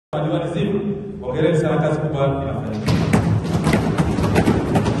Madiwani simu, hongereni sana, kazi kubwa inafanyika.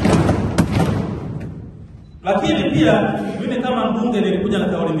 Lakini pia mimi kama mbunge nilikuja na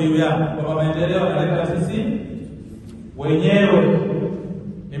kauli mbiu yangu kwa maendeleo yanaenda sisi wenyewe.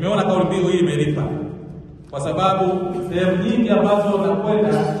 Nimeona kauli mbiu hii imelipa, kwa sababu sehemu nyingi ambazo nakwenda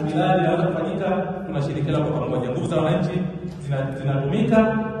miradi inaweza kufanyika tunashirikiana kwa pamoja, nguvu za wananchi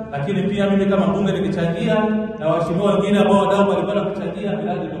zinatumika. Lakini pia mimi kama mbunge nikichangia na waheshimiwa wengine ambao wadau walipenda kuchangia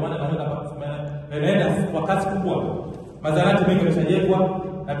miradi, kwa maana yanaenda kwa kasi kubwa. Mazarati mengi yameshajengwa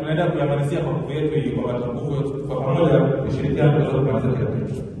na tunaenda kuyamalizia kwa nguvu yetu hii, kwa nguvu kwa pamoja kushirikiana tunaweza kumaliza kila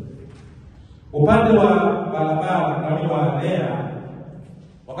kitu. Upande wa barabara na wa yanaenda,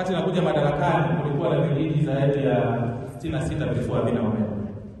 wakati nakuja madarakani kulikuwa na vijiji zaidi ya 66 vilikuwa havina umeme.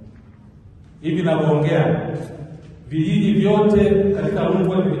 Hivi ninavyoongea vijiji vyote katika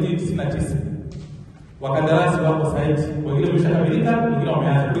Rungwe ni vijiji 99. Wakandarasi wako site, wengine wameshakamilika, wengine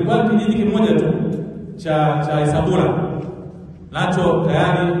wameanza. Kulikuwa kijiji kimoja tu cha Isabura, nacho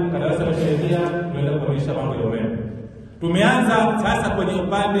tayari kandarasi ameshaingia, tunaenda kukamilisha mambo ya umeme. Tumeanza sasa kwenye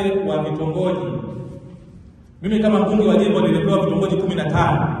upande wa vitongoji. Mimi kama mbunge wa jimbo nilipewa vitongoji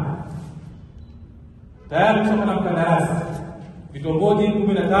 15. Tayari tumeshapata mkandarasi. Vitongoji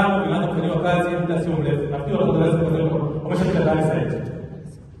 15 vinaanza kufanywa kazi muda sio mrefu. Na pia wameshapita tayari site.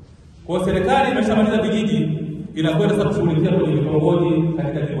 Kwa serikali imeshamaliza vijiji, inakwenda sasa kushughulikia kwenye vitongoji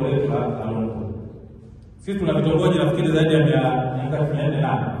katika jimbo letu la Rungwe. Sisi tuna vitongoji nafikiri zaidi ya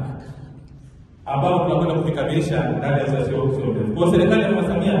 408 ambao tunakwenda kuvikamilisha ndani ya sasa sio mrefu. Kwa serikali ya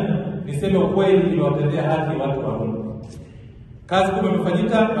Samia, niseme ukweli, imewatendea haki watu wa Rungwe. Kazi kubwa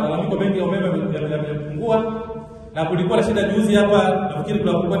imefanyika, malalamiko mengi ya umeme yamepungua, na kulikuwa na shida juzi hapa, nafikiri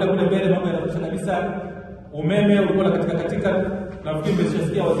tunakwenda kule mbele mambo yanatosha kabisa. Umeme ulikuwa katika nafikiri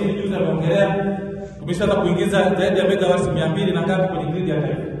mmeshasikia waziri juzi ameongelea, tumeshaanza kuingiza zaidi ya megawatts 200 na ngapi kwenye grid ya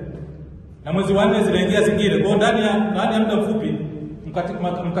taifa. Na mwezi wa 4 zinaingia zingine. Kwa ndani ya muda mfupi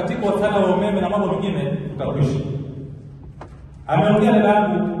mkatiko sana wa umeme na mambo mengine utakwisha. Ameongea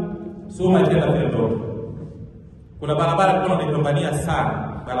langu soma tena ndoto. Kuna barabara kuna tunapambania sana,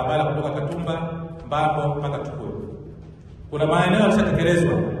 barabara kutoka Katumba, Mambo mpaka Tukui. Kuna maeneo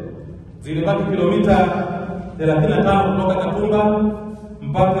yalishatekelezwa. Zilibaki kilomita 35 kutoka Katumba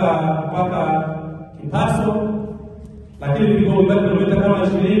mpaka Kipaso, lakini vilibaki kilomita kama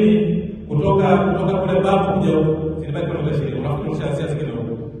 20 kutoka kule Mambo kuja zilibaki kilomita 20. Unafikiri siasa zingine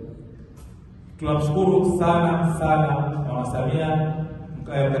huko. Tunamshukuru sana Mama Samia,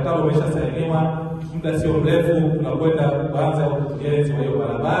 mkataba umeshasainiwa, muda sio mrefu tunakwenda kuanza ujenzi wa hiyo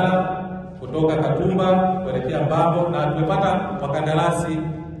barabara kutoka Katumba kuelekea Mambo, na tumepata wakandarasi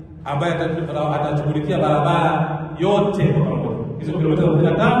ambaye atashughulikia barabara yote kwa pamoja. Hizo kilomita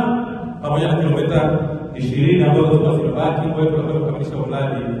 35 pamoja na kilomita 20 ambazo zimebaki, kwa hiyo tunakwenda kukamilisha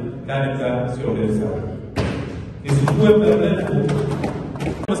mradi ndani ya sio mrefu sana. Isichukue muda mrefu.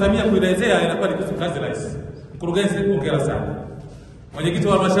 Samia kuelezea inakuwa ni kitu kazi rahisi. Mkurugenzi, hongera sana. Mwenyekiti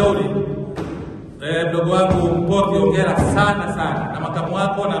wa halmashauri, mdogo wangu Mpoki, hongera sana, na makamu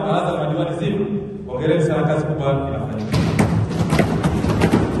wako na baraza la madiwani simu, hongereni sana, kazi kubwa inafanyika.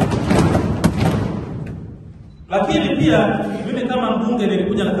 Lakini pia mimi kama mbunge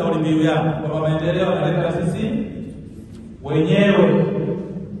nilikuja na kauli mbiu yangu kwa maendeleo yanaenda sisi wenyewe.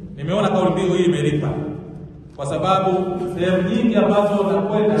 Nimeona kauli mbiu hii imelipa, kwa sababu sehemu nyingi ambazo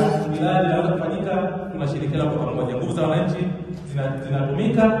nakwenda miradi inaweza kufanyika tunashirikiana kwa pamoja, nguvu za wananchi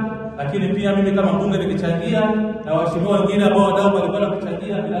zinatumika. Lakini pia mimi kama mbunge nikichangia na waheshimiwa wengine ambao wadau walipenda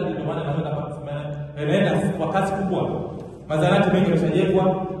kuchangia miradi, kwa maana yanaenda kwa kasi kubwa. Mazarati mengi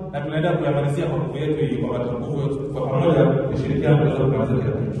yameshajengwa na tunaenda kuyamalizia kwa nguvu yetu hii, kwa nguvu kwa pamoja kushirikiana tunaweza kumaliza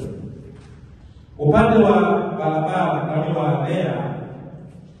kila kitu. Upande wa barabara na wa yanaenda,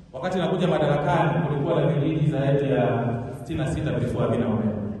 wakati nakuja madarakani kulikuwa na vijiji zaidi ya 66 vilikuwa havina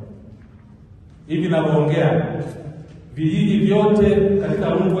umeme. Hivi ninavyoongea vijiji vyote katika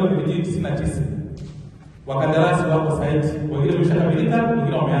Rungwe ni vijiji 99. Wakandarasi wako site, wengine wameshakamilika,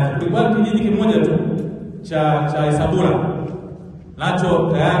 wengine wameanza. Kulikuwa kijiji kimoja tu cha Isabura, nacho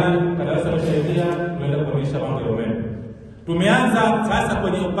tayari kandarasi ameshaingia, tunaenda kukamilisha mambo ya umeme. Tumeanza sasa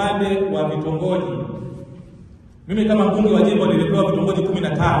kwenye upande wa vitongoji. Mimi kama mbunge wa jimbo nilipewa vitongoji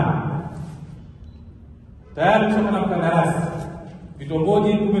 15. Tayari tumeshapata mkandarasi.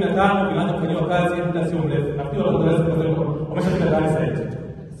 Vitongoji 15 vinaanza kufanywa kazi muda sio mrefu. Na pia wameshapita tayari site.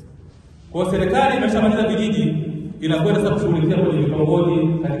 Kwa serikali imeshamaliza vijiji, inakwenda sasa kushughulikia kwenye vitongoji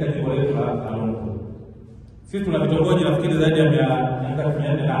katika jimbo letu la Rungwe. Sisi tuna vitongoji nafikiri zaidi ya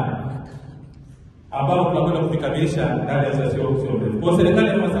 408 ambao tunakwenda kuvikamilisha ndani ya sasa sio mrefu. Kwa serikali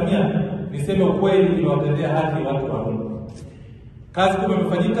ya Samia, niseme ukweli, imewatendea haki watu wa Rungwe. Kazi kubwa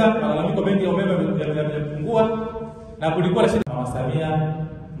imefanyika, malalamiko mengi ya umeme yamepungua, na kulikuwa na shida. Mama Samia,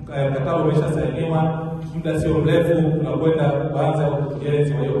 mkataba umeshasainiwa, muda sio mrefu tunakwenda kuanza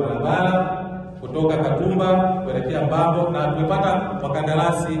ujenzi wa hiyo barabara kutoka Katumba kuelekea Mambo, na tumepata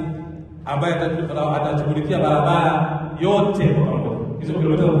wakandarasi ambaye atashughulikia barabara yote kwa pamoja. Hizo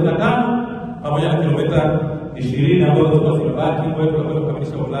kilomita 35 pamoja na kilomita 20 ambazo zimebaki, kwa hiyo tunakwenda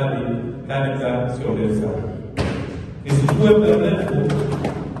kukamilisha mradi ndani ya sio mrefu sana.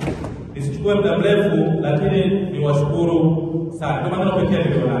 Nisichukue muda mrefu, lakini niwashukuru sana. Kwa maana pekee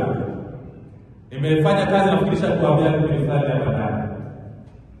nilionayo. Nimefanya kazi na kufikisha kuambia kwenye fulani hapa ndani.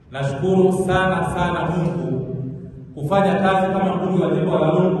 Nashukuru sana Mungu kufanya kazi kama mbunge wa jimbo la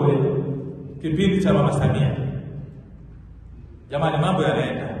Rungwe kipindi cha Mama Samia. Jamani, mambo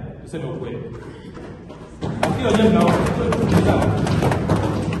yanaenda. Tuseme ukweli. Sio jambo na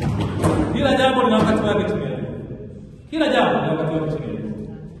kila jambo lina wakati wake chini. Kila jambo lina wakati wake chini.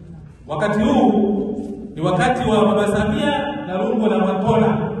 Wakati huu ni wakati wa Mama Samia na Rungwe na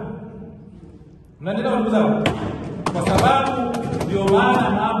Matona. Mnaendelea ndugu zangu? Kwa sababu ndio maana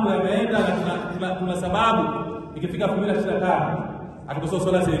mambo yameenda, na tuna sababu ikifika 2025 atakosoa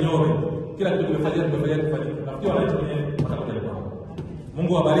swala senyore. Kila kitu tumefanyia kufanyika. Nafikiri wananchi wenyewe watakuja kwa.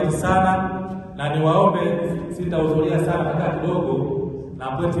 Mungu awabariki sana, na niwaombe, sitahudhuria sana hata kidogo na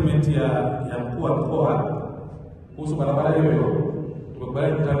appointment ya mkuu wa mkoa kuhusu barabara hiyo.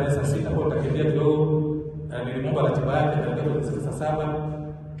 Tumekubali kutana saa 6 kwa tutakimbia kidogo. Nilimwomba ratiba yake na saa 7.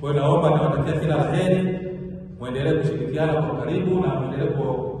 Kwa hiyo naomba nawatakia kila laheri, muendelee kushirikiana kwa karibu na muendelee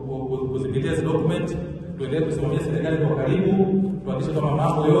kuzingatia hizo document, tuendelee kusimamia serikali kwa karibu, tuhakikishe kama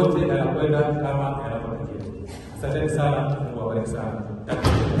mambo yote yanakwenda kama yanavyotakiwa. Asante sana, Mungu awabariki sana.